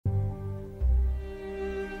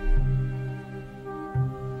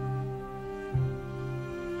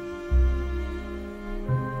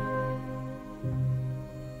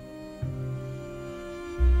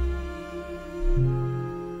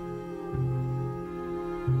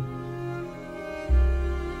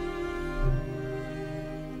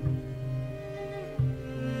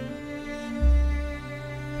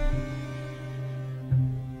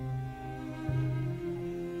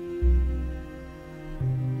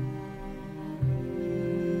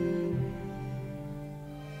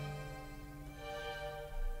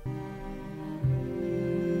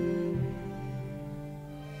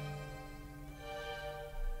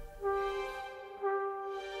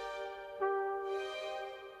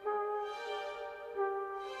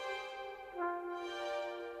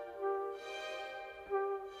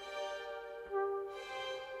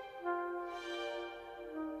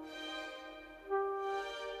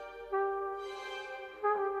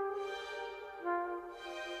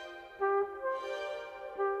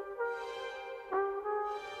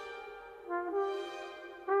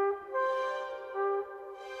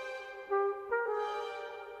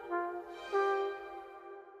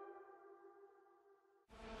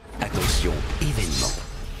Collection événement.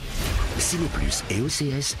 Ciné+ et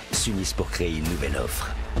OCS s'unissent pour créer une nouvelle offre,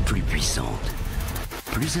 plus puissante,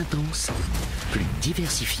 plus intense, plus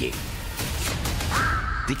diversifiée.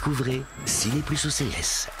 Découvrez Ciné+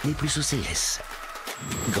 OCS, les plus OCS.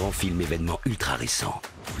 Grand film événement ultra récent.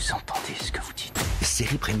 Vous entendez ce que vous dites?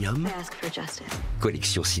 Série premium.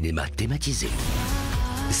 Collection cinéma thématisée.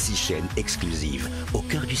 6 chaînes exclusives au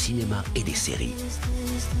cœur du cinéma et des séries.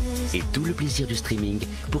 Et tout le plaisir du streaming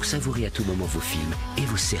pour savourer à tout moment vos films et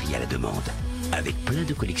vos séries à la demande. Avec plein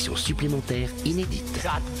de collections supplémentaires inédites.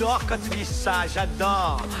 J'adore quand tu dis ça,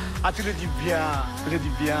 j'adore. Ah, tu le dis bien, tu le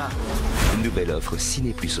dis bien. Nouvelle offre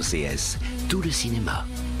Ciné+ OCS. Tout le cinéma,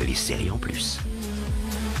 les séries en plus.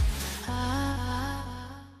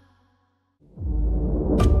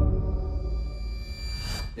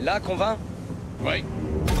 C'est là qu'on va? Oui.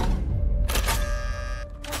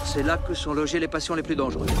 C'est là que sont logées les patients les plus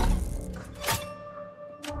dangereux.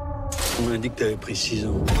 On m'a dit que t'avais pris 6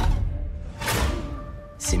 ans.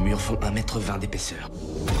 Ces murs font 1,20 m d'épaisseur.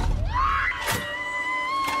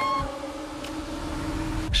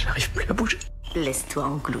 Je n'arrive plus à bouger. Laisse-toi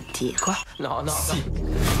engloutir. Quoi? Non, non, si.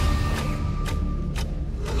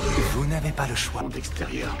 Vous n'avez pas le choix. Monde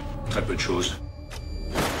extérieur. Très peu de choses.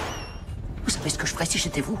 Vous savez ce que je ferais si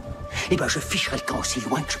j'étais vous? Eh ben, je ficherais le camp aussi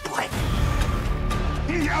loin que je pourrais.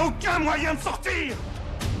 Il n'y a aucun moyen de sortir.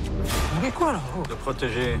 Mais quoi, là? De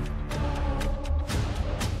protéger.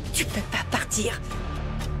 Tu peux pas partir.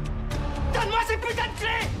 Donne-moi ces putains de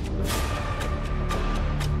clés.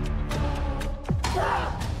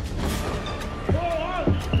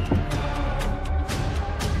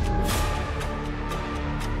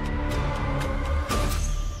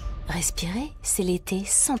 Respirer, c'est l'été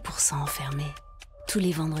 100% enfermé. Tous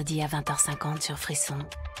les vendredis à 20h50 sur Frisson.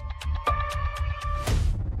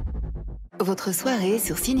 Votre soirée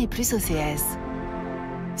sur Ciné+ OCS.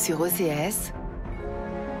 Sur OCS.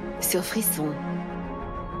 Sur Frisson.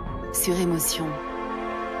 Sur Émotion.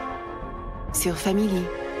 Sur Family.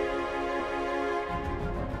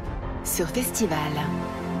 Sur Festival.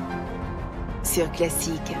 Sur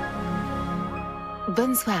Classique.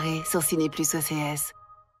 Bonne soirée sur Ciné+ OCS.